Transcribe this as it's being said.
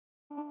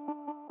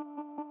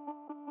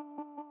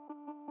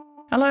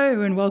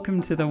Hello and welcome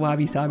to the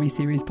Wabi Sabi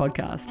series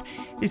podcast.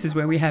 This is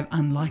where we have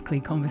unlikely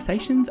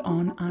conversations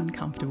on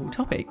uncomfortable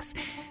topics.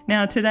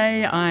 Now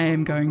today I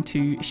am going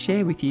to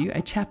share with you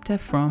a chapter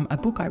from a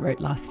book I wrote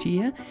last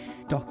year,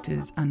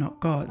 Doctors Are Not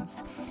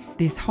Gods.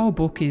 This whole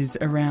book is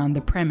around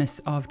the premise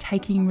of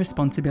taking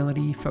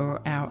responsibility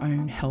for our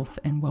own health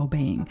and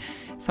well-being,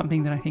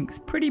 something that I think is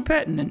pretty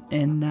pertinent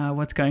in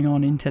what's going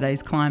on in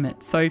today's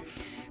climate. So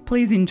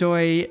please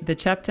enjoy the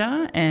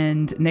chapter,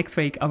 and next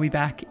week I'll be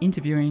back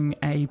interviewing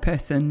a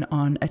person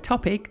on a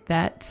topic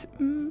that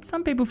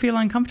some people feel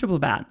uncomfortable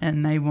about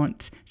and they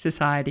want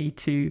society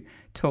to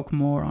talk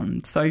more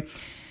on. So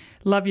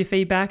love your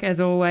feedback as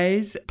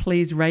always.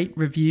 Please rate,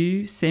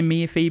 review, send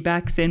me your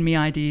feedback, send me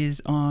ideas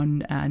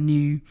on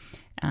new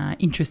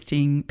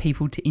interesting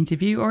people to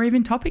interview or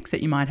even topics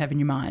that you might have in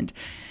your mind.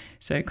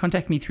 So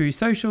contact me through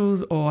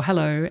socials or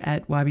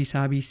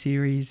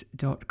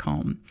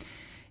hello@wabisabiseries.com.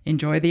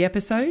 Enjoy the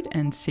episode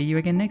and see you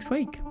again next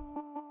week.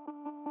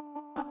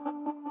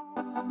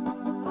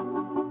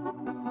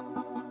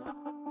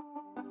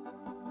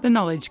 The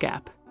knowledge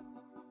gap.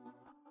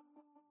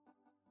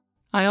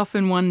 I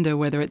often wonder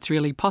whether it's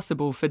really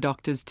possible for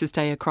doctors to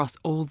stay across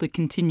all the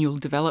continual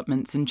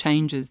developments and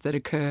changes that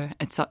occur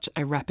at such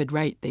a rapid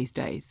rate these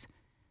days.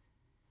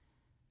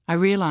 I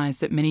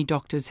realise that many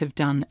doctors have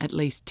done at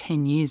least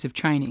 10 years of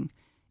training,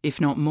 if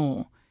not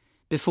more,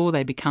 before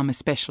they become a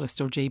specialist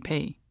or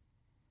GP.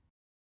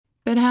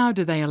 But how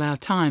do they allow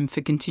time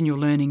for continual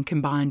learning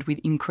combined with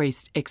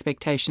increased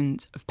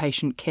expectations of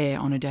patient care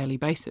on a daily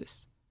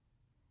basis?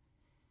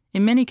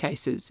 In many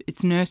cases,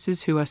 it's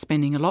nurses who are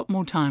spending a lot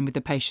more time with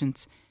the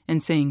patients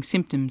and seeing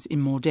symptoms in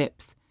more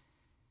depth.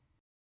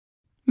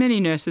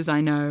 Many nurses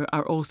I know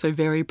are also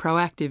very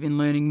proactive in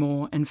learning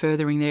more and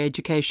furthering their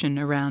education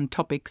around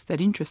topics that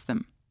interest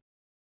them.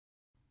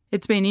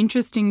 It's been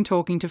interesting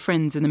talking to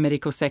friends in the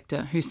medical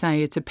sector who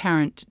say it's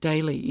apparent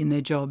daily in their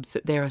jobs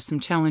that there are some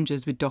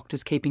challenges with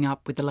doctors keeping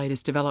up with the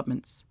latest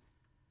developments.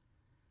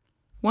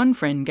 One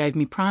friend gave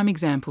me prime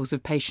examples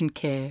of patient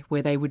care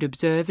where they would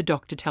observe a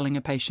doctor telling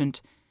a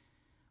patient,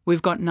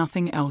 "We've got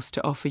nothing else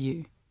to offer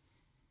you."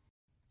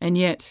 And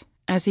yet,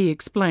 as he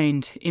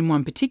explained, in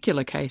one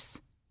particular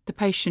case, the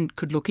patient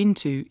could look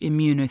into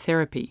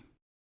immunotherapy.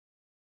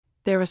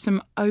 There are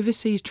some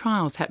overseas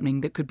trials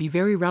happening that could be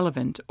very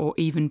relevant, or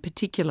even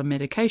particular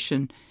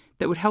medication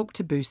that would help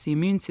to boost the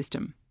immune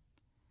system.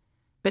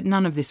 But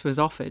none of this was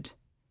offered.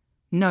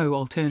 No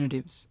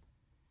alternatives.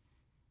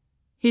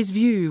 His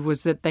view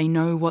was that they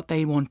know what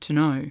they want to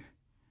know.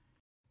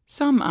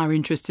 Some are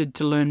interested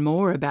to learn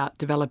more about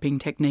developing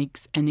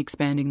techniques and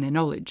expanding their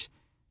knowledge.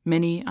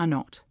 Many are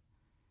not.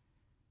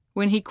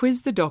 When he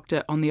quizzed the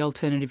doctor on the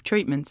alternative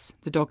treatments,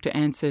 the doctor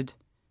answered,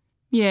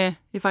 "Yeah,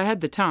 if I had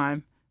the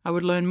time, I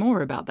would learn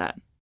more about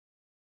that."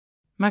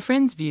 My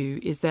friend's view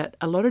is that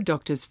a lot of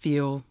doctors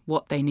feel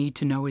what they need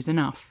to know is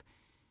enough,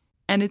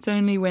 and it's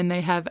only when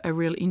they have a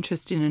real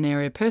interest in an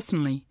area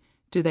personally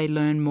do they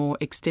learn more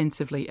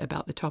extensively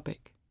about the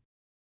topic.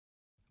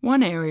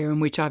 One area in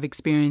which I've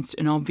experienced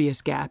an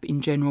obvious gap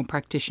in general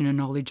practitioner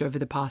knowledge over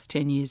the past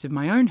 10 years of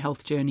my own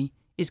health journey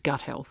is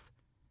gut health.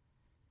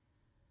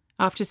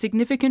 After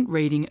significant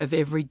reading of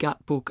every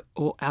gut book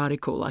or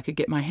article I could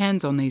get my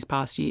hands on these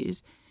past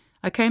years,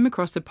 I came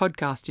across a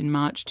podcast in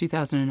March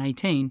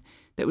 2018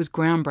 that was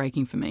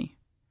groundbreaking for me.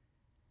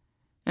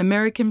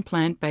 American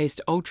plant-based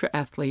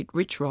ultra-athlete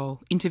Rich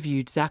Roll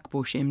interviewed Zach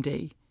Bush,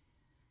 MD.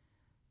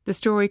 The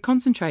story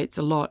concentrates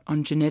a lot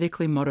on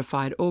genetically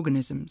modified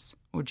organisms,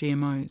 or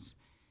GMOs,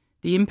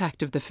 the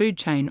impact of the food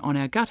chain on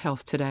our gut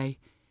health today,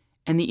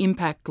 and the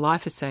impact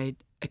glyphosate,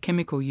 a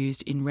chemical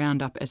used in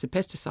Roundup as a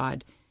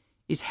pesticide,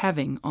 is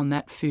having on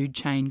that food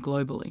chain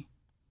globally.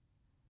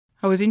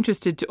 I was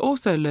interested to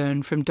also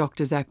learn from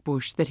Dr. Zach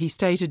Bush that he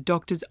stated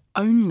doctors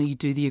only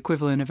do the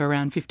equivalent of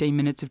around 15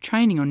 minutes of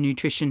training on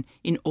nutrition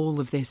in all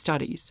of their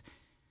studies.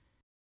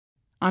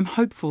 I'm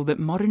hopeful that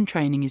modern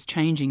training is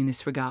changing in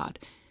this regard,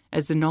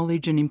 as the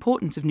knowledge and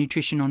importance of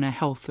nutrition on our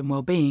health and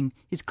well-being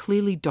is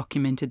clearly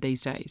documented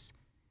these days.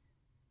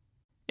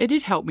 It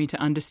did help me to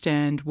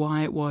understand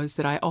why it was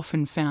that I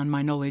often found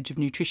my knowledge of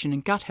nutrition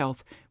and gut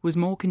health was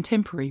more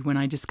contemporary when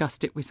I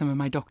discussed it with some of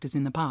my doctors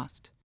in the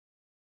past.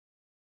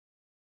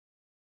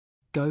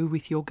 Go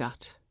with your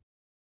gut.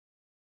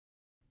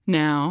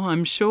 Now,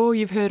 I'm sure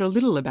you've heard a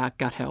little about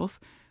gut health,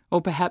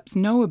 or perhaps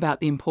know about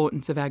the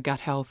importance of our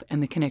gut health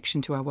and the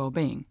connection to our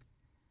well-being.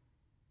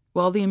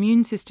 While the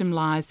immune system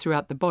lies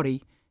throughout the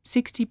body,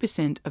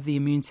 60% of the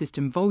immune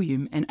system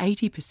volume and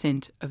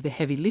 80% of the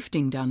heavy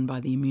lifting done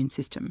by the immune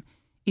system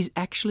is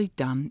actually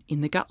done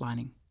in the gut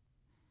lining.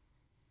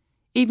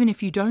 Even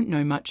if you don't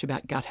know much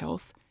about gut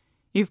health,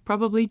 you've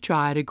probably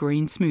tried a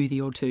green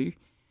smoothie or two,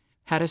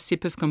 had a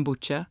sip of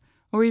kombucha,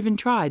 or even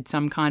tried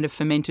some kind of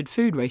fermented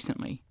food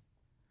recently.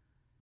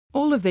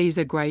 All of these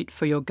are great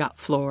for your gut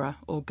flora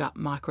or gut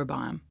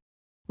microbiome,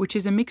 which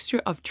is a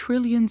mixture of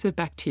trillions of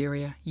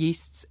bacteria,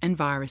 yeasts and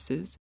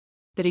viruses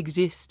that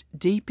exist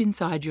deep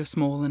inside your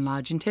small and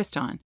large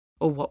intestine,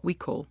 or what we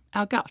call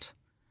our gut.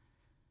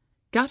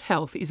 Gut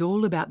health is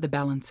all about the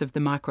balance of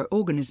the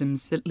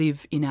microorganisms that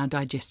live in our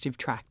digestive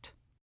tract.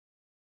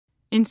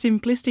 In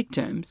simplistic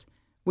terms,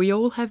 we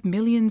all have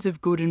millions of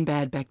good and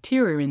bad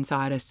bacteria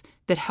inside us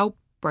that help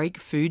break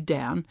food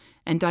down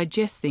and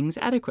digest things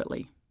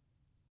adequately.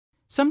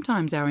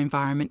 Sometimes our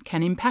environment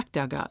can impact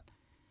our gut,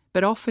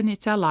 but often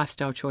it's our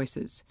lifestyle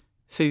choices,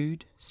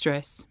 food,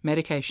 stress,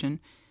 medication,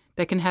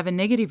 that can have a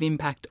negative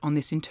impact on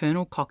this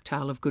internal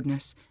cocktail of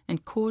goodness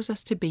and cause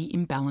us to be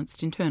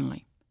imbalanced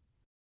internally.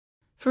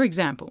 For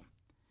example,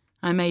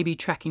 I may be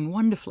tracking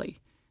wonderfully.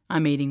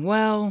 I'm eating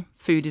well,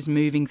 food is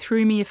moving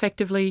through me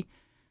effectively,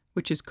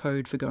 which is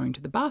code for going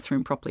to the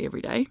bathroom properly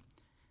every day.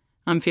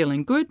 I'm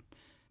feeling good,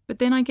 but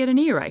then I get an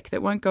earache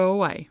that won't go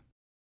away.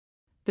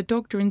 The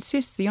doctor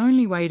insists the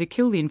only way to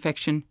kill the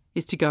infection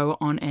is to go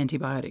on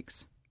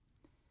antibiotics.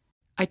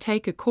 I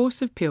take a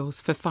course of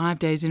pills for 5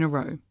 days in a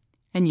row,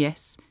 and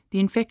yes, the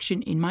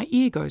infection in my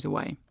ear goes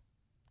away.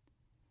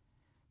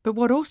 But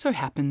what also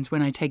happens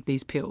when I take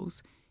these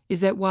pills is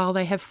that while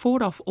they have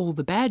fought off all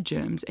the bad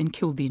germs and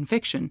killed the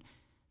infection,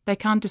 they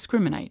can't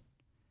discriminate,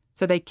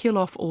 so they kill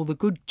off all the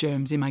good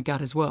germs in my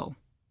gut as well.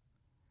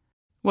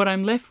 What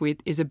I'm left with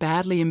is a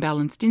badly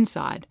imbalanced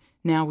inside,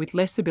 now with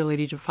less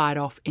ability to fight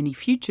off any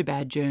future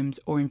bad germs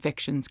or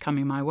infections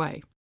coming my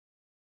way.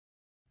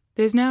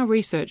 There's now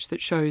research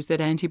that shows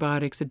that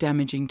antibiotics are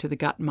damaging to the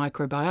gut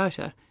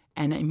microbiota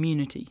and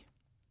immunity,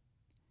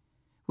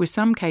 with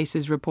some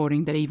cases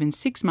reporting that even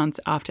 6 months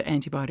after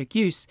antibiotic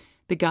use,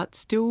 the gut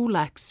still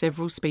lacks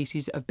several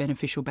species of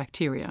beneficial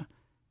bacteria.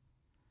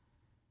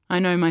 I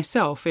know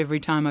myself, every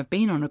time I've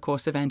been on a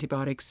course of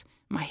antibiotics,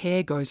 my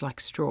hair goes like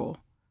straw.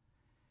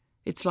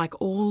 It's like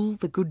all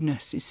the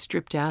goodness is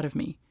stripped out of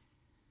me,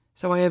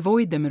 so I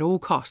avoid them at all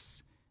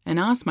costs and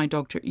ask my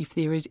doctor if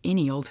there is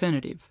any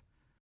alternative.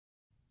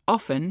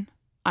 Often,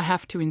 I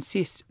have to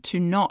insist to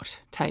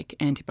not take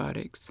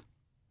antibiotics.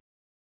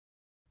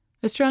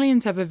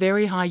 Australians have a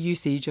very high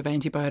usage of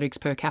antibiotics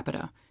per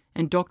capita,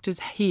 and doctors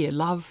here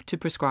love to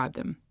prescribe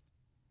them.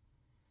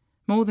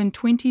 More than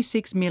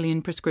 26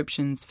 million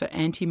prescriptions for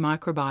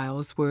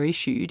antimicrobials were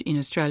issued in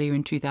Australia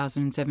in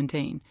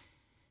 2017,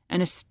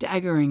 and a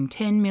staggering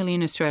 10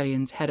 million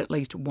Australians had at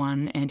least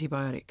one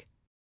antibiotic.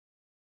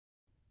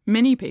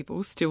 Many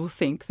people still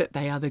think that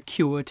they are the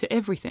cure to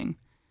everything.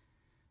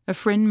 A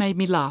friend made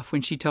me laugh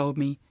when she told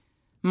me,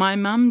 "My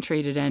mum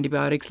treated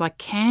antibiotics like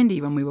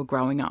candy when we were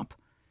growing up.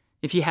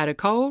 If you had a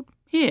cold,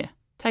 here,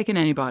 take an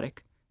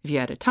antibiotic. If you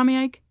had a tummy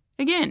ache,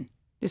 again,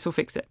 this will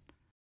fix it."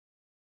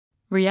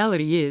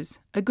 Reality is,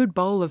 a good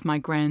bowl of my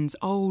gran's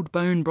old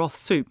bone broth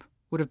soup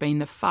would have been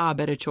the far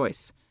better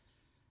choice.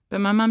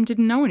 But my mum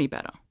didn't know any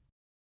better.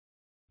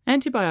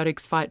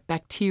 Antibiotics fight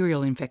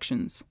bacterial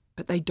infections,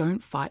 but they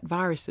don't fight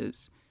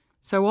viruses.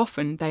 So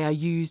often they are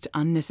used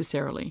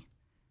unnecessarily.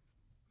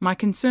 My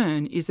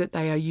concern is that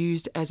they are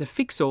used as a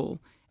fix-all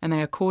and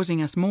they are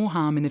causing us more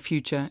harm in the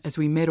future as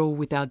we meddle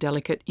with our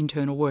delicate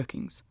internal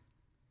workings.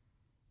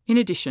 In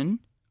addition,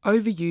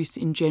 overuse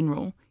in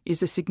general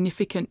is a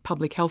significant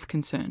public health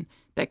concern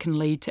that can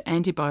lead to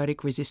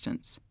antibiotic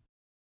resistance.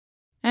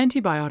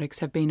 Antibiotics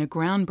have been a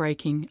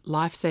groundbreaking,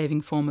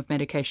 life-saving form of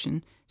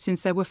medication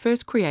since they were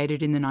first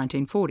created in the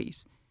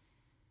 1940s.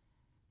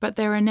 But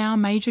there are now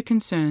major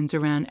concerns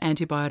around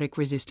antibiotic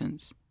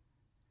resistance.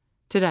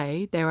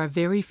 Today, there are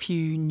very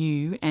few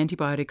new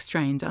antibiotic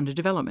strains under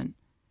development.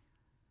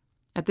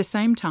 At the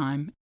same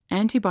time,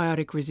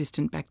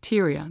 antibiotic-resistant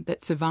bacteria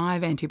that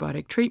survive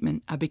antibiotic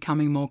treatment are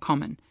becoming more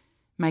common,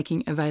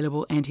 making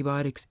available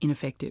antibiotics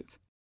ineffective.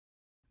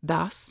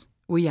 Thus,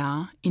 we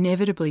are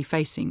inevitably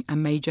facing a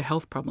major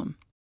health problem.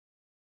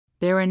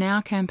 There are now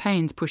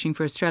campaigns pushing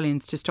for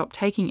Australians to stop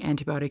taking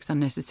antibiotics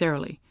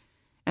unnecessarily,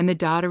 and the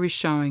data is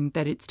showing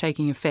that it's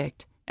taking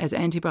effect as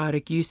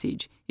antibiotic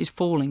usage is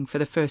falling for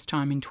the first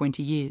time in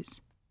 20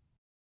 years.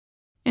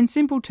 In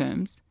simple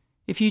terms,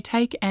 if you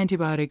take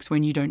antibiotics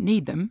when you don't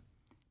need them,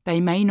 they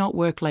may not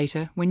work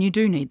later when you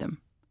do need them.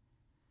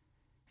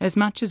 As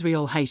much as we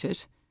all hate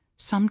it,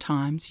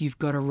 sometimes you've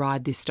got to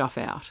ride this stuff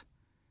out.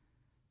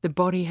 The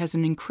body has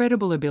an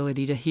incredible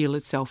ability to heal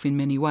itself in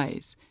many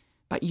ways,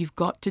 but you've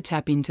got to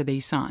tap into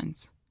these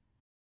signs.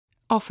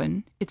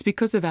 Often, it's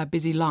because of our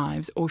busy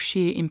lives or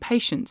sheer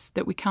impatience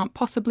that we can't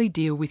possibly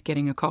deal with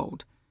getting a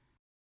cold.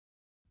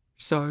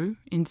 So,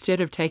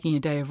 instead of taking a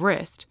day of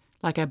rest,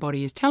 like our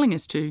body is telling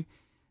us to,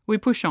 we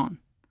push on.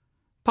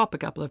 Pop a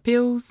couple of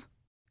pills,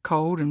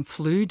 cold and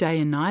flu day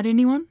and night,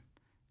 anyone?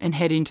 And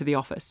head into the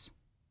office.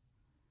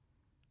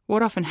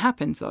 What often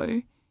happens,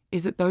 though,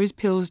 is that those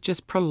pills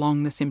just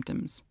prolong the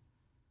symptoms.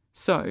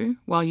 So,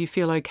 while you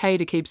feel okay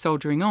to keep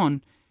soldiering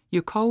on,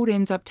 your cold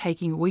ends up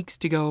taking weeks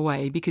to go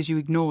away because you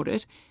ignored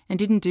it and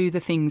didn't do the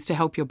things to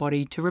help your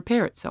body to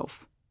repair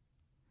itself.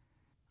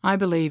 I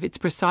believe it's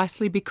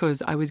precisely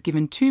because I was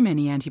given too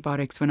many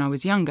antibiotics when I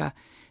was younger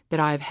that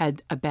I have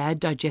had a bad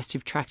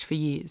digestive tract for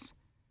years.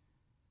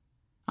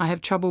 I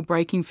have trouble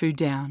breaking food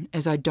down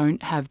as I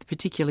don't have the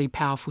particularly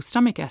powerful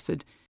stomach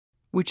acid,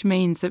 which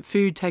means that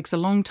food takes a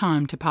long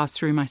time to pass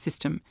through my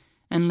system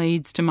and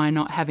leads to my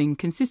not having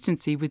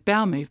consistency with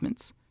bowel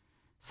movements.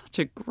 Such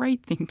a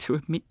great thing to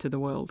admit to the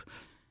world.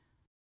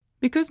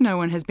 Because no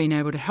one has been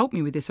able to help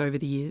me with this over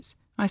the years,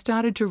 I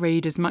started to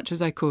read as much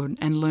as I could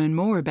and learn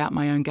more about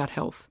my own gut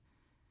health.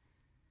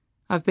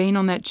 I've been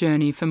on that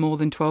journey for more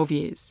than 12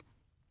 years.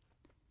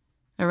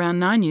 Around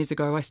 9 years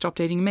ago, I stopped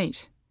eating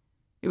meat.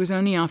 It was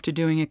only after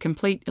doing a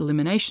complete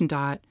elimination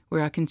diet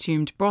where I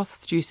consumed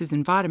broths, juices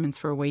and vitamins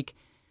for a week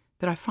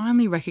that I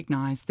finally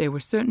recognised there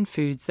were certain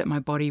foods that my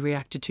body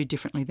reacted to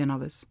differently than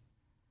others.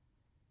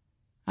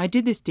 I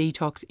did this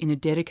detox in a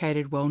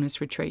dedicated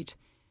wellness retreat,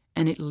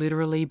 and it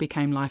literally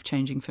became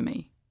life-changing for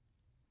me.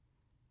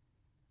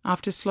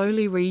 After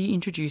slowly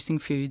reintroducing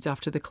foods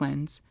after the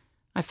cleanse,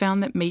 I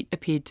found that meat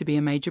appeared to be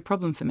a major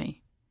problem for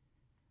me.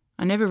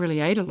 I never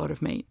really ate a lot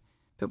of meat,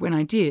 but when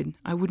I did,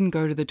 I wouldn't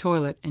go to the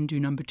toilet and do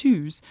number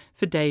twos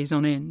for days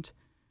on end.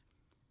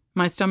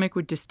 My stomach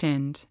would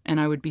distend, and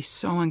I would be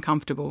so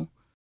uncomfortable.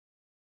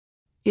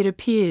 It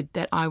appeared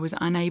that I was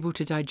unable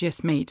to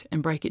digest meat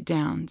and break it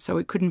down so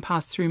it couldn't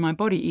pass through my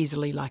body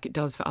easily like it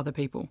does for other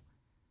people.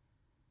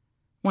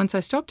 Once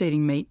I stopped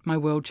eating meat, my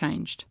world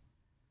changed.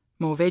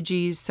 More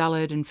veggies,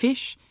 salad and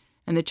fish,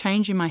 and the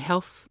change in my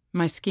health,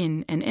 my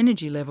skin and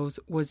energy levels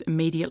was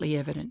immediately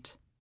evident.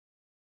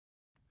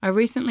 I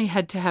recently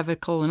had to have a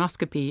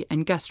colonoscopy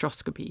and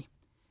gastroscopy,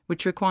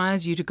 which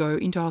requires you to go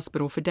into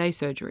hospital for day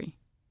surgery.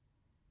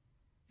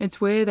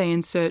 It's where they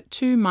insert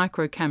 2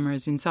 micro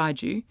cameras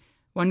inside you.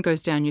 One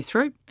goes down your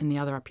throat and the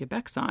other up your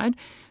backside,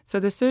 so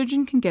the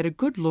surgeon can get a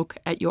good look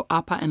at your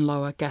upper and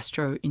lower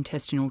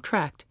gastrointestinal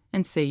tract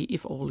and see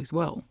if all is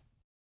well.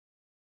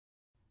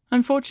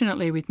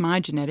 Unfortunately, with my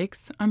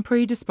genetics, I'm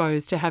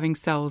predisposed to having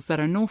cells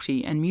that are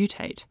naughty and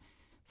mutate,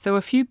 so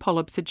a few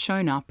polyps had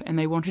shown up and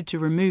they wanted to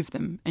remove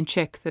them and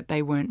check that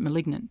they weren't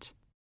malignant.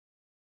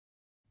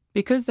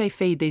 Because they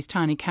feed these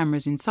tiny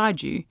cameras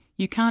inside you,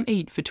 you can't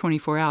eat for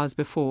 24 hours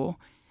before,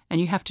 and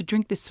you have to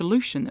drink this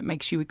solution that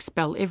makes you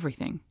expel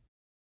everything.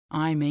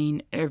 I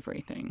mean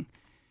everything,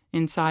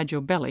 inside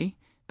your belly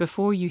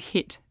before you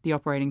hit the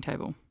operating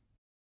table.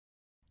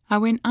 I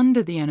went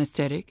under the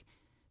anaesthetic,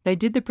 they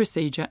did the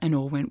procedure and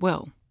all went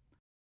well.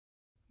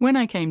 When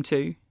I came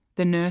to,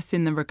 the nurse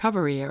in the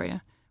recovery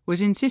area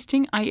was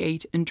insisting I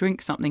eat and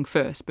drink something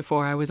first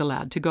before I was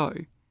allowed to go.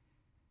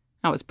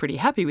 I was pretty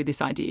happy with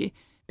this idea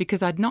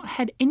because I'd not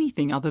had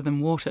anything other than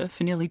water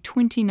for nearly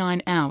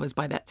 29 hours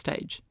by that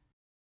stage.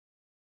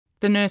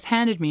 The nurse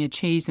handed me a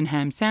cheese and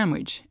ham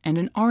sandwich and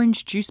an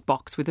orange juice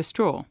box with a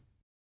straw.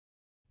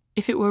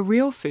 If it were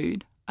real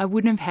food, I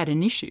wouldn't have had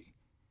an issue,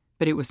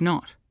 but it was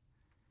not.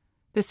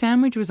 The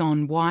sandwich was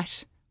on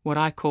white, what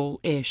I call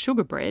air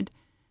sugar bread.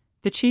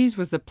 The cheese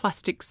was the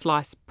plastic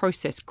slice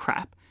processed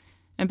crap,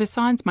 and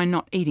besides my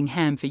not eating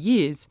ham for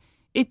years,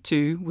 it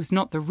too was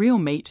not the real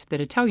meat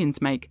that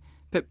Italians make,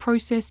 but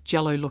processed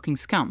jello-looking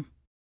scum.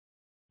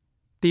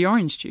 The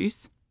orange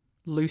juice,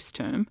 loose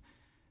term,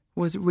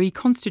 was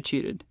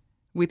reconstituted,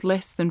 with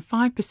less than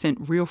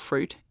 5% real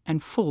fruit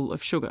and full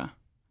of sugar.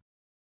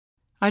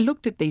 I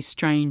looked at these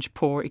strange,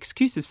 poor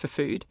excuses for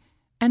food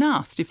and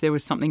asked if there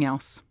was something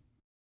else.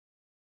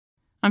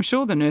 I'm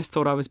sure the nurse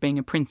thought I was being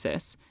a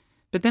princess,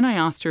 but then I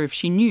asked her if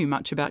she knew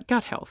much about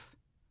gut health.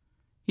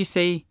 You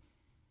see,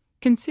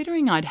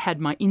 considering I'd had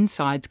my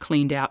insides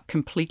cleaned out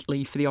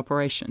completely for the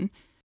operation,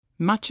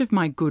 much of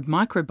my good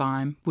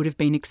microbiome would have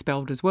been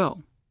expelled as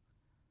well.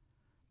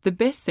 The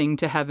best thing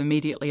to have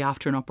immediately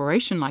after an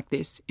operation like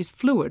this is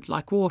fluid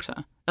like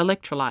water,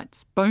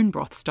 electrolytes, bone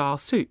broth style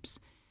soups.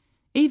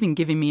 Even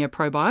giving me a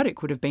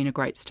probiotic would have been a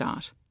great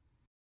start.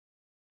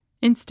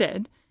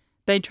 Instead,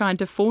 they tried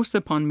to force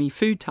upon me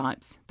food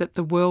types that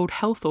the World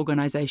Health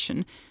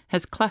Organization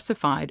has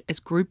classified as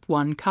Group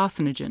 1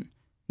 carcinogen,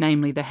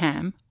 namely the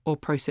ham or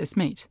processed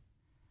meat.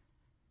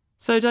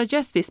 So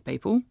digest this,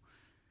 people.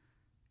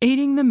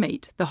 Eating the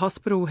meat the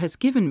hospital has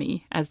given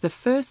me as the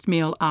first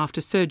meal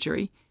after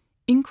surgery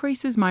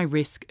increases my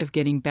risk of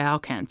getting bowel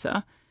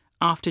cancer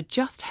after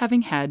just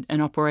having had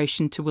an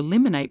operation to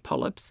eliminate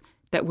polyps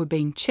that were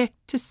being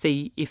checked to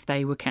see if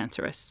they were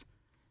cancerous.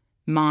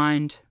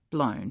 Mind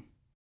blown.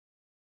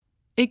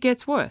 It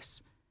gets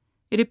worse.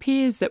 It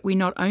appears that we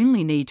not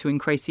only need to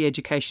increase the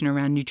education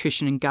around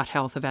nutrition and gut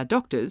health of our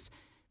doctors,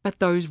 but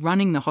those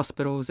running the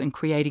hospitals and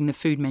creating the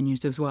food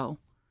menus as well.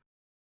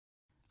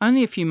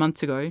 Only a few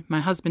months ago, my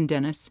husband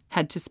Dennis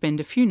had to spend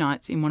a few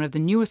nights in one of the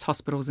newest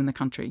hospitals in the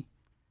country.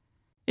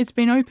 It's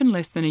been open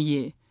less than a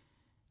year,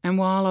 and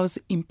while I was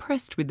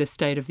impressed with the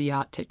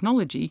state-of-the-art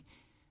technology,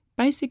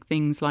 basic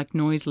things like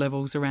noise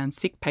levels around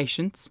sick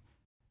patients,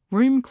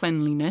 room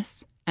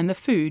cleanliness, and the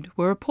food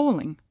were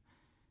appalling.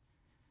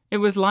 It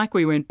was like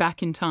we went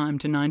back in time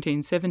to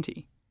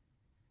 1970.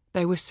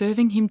 They were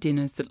serving him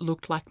dinners that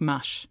looked like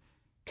mush,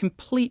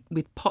 complete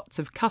with pots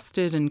of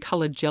custard and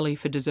coloured jelly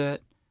for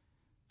dessert.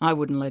 I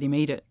wouldn't let him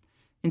eat it,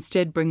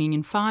 instead bringing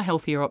in far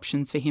healthier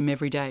options for him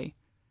every day.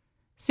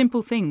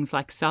 Simple things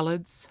like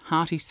salads,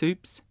 hearty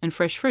soups, and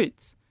fresh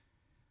fruits.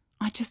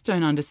 I just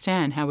don't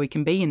understand how we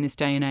can be in this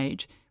day and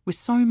age with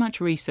so much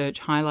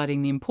research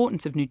highlighting the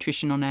importance of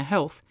nutrition on our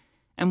health,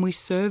 and we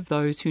serve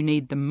those who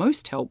need the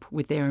most help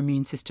with their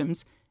immune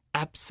systems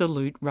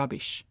absolute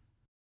rubbish.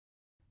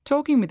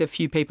 Talking with a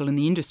few people in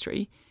the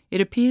industry,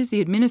 it appears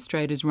the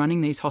administrators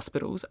running these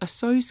hospitals are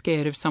so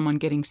scared of someone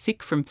getting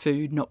sick from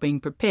food not being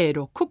prepared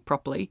or cooked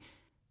properly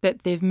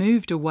that they've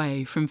moved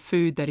away from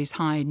food that is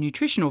high in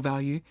nutritional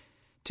value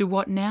to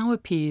what now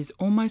appears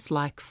almost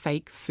like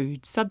fake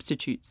food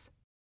substitutes.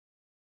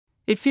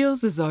 It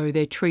feels as though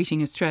they're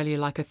treating Australia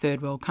like a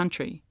third world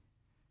country.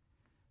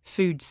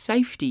 Food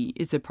safety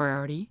is a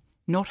priority,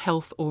 not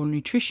health or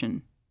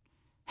nutrition.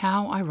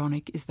 How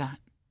ironic is that?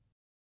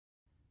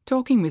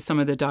 Talking with some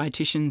of the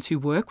dietitians who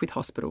work with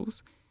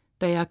hospitals,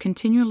 they are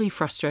continually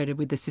frustrated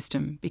with the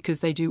system because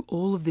they do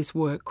all of this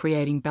work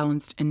creating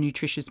balanced and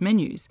nutritious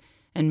menus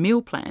and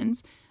meal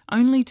plans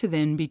only to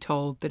then be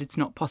told that it's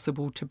not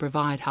possible to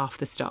provide half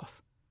the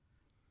stuff.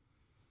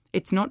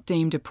 It's not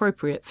deemed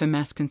appropriate for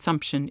mass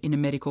consumption in a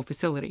medical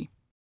facility.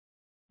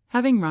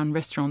 Having run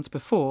restaurants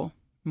before,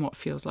 in what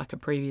feels like a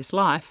previous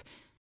life,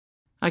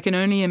 I can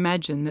only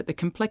imagine that the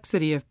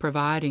complexity of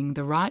providing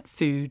the right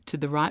food to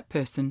the right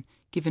person,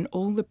 given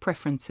all the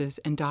preferences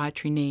and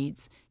dietary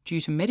needs due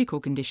to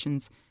medical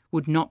conditions,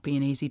 would not be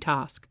an easy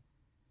task.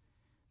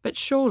 But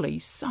surely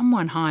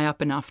someone high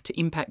up enough to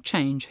impact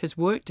change has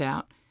worked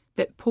out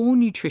that poor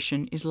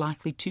nutrition is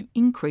likely to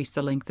increase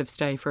the length of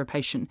stay for a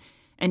patient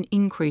and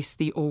increase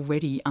the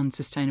already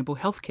unsustainable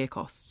healthcare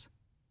costs.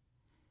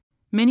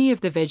 Many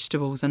of the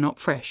vegetables are not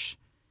fresh,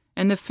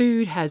 and the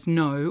food has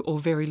no or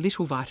very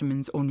little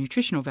vitamins or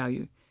nutritional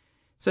value,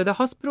 so the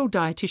hospital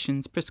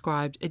dietitians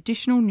prescribed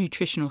additional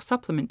nutritional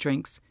supplement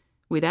drinks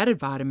with added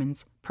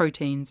vitamins,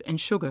 proteins and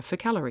sugar for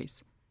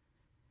calories.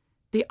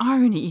 The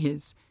irony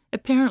is,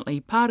 apparently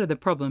part of the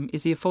problem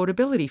is the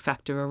affordability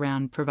factor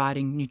around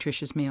providing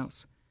nutritious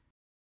meals.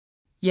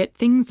 Yet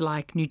things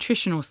like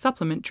nutritional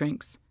supplement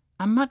drinks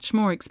are much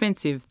more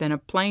expensive than a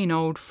plain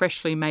old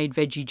freshly made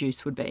veggie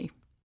juice would be.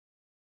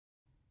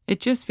 It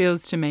just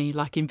feels to me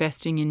like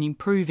investing in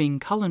improving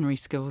culinary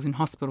skills in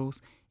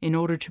hospitals in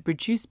order to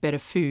produce better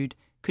food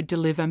could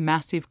deliver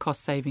massive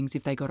cost savings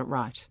if they got it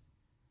right.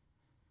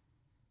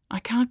 I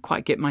can't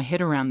quite get my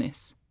head around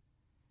this.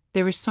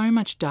 There is so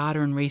much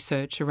data and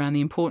research around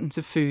the importance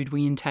of food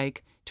we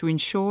intake to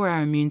ensure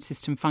our immune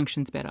system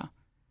functions better.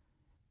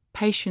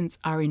 Patients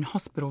are in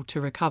hospital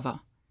to recover,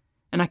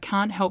 and I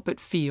can't help but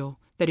feel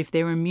that if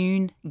their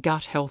immune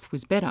gut health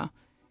was better,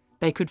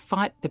 they could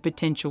fight the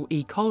potential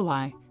E.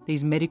 coli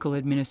these medical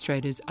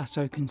administrators are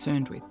so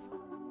concerned with.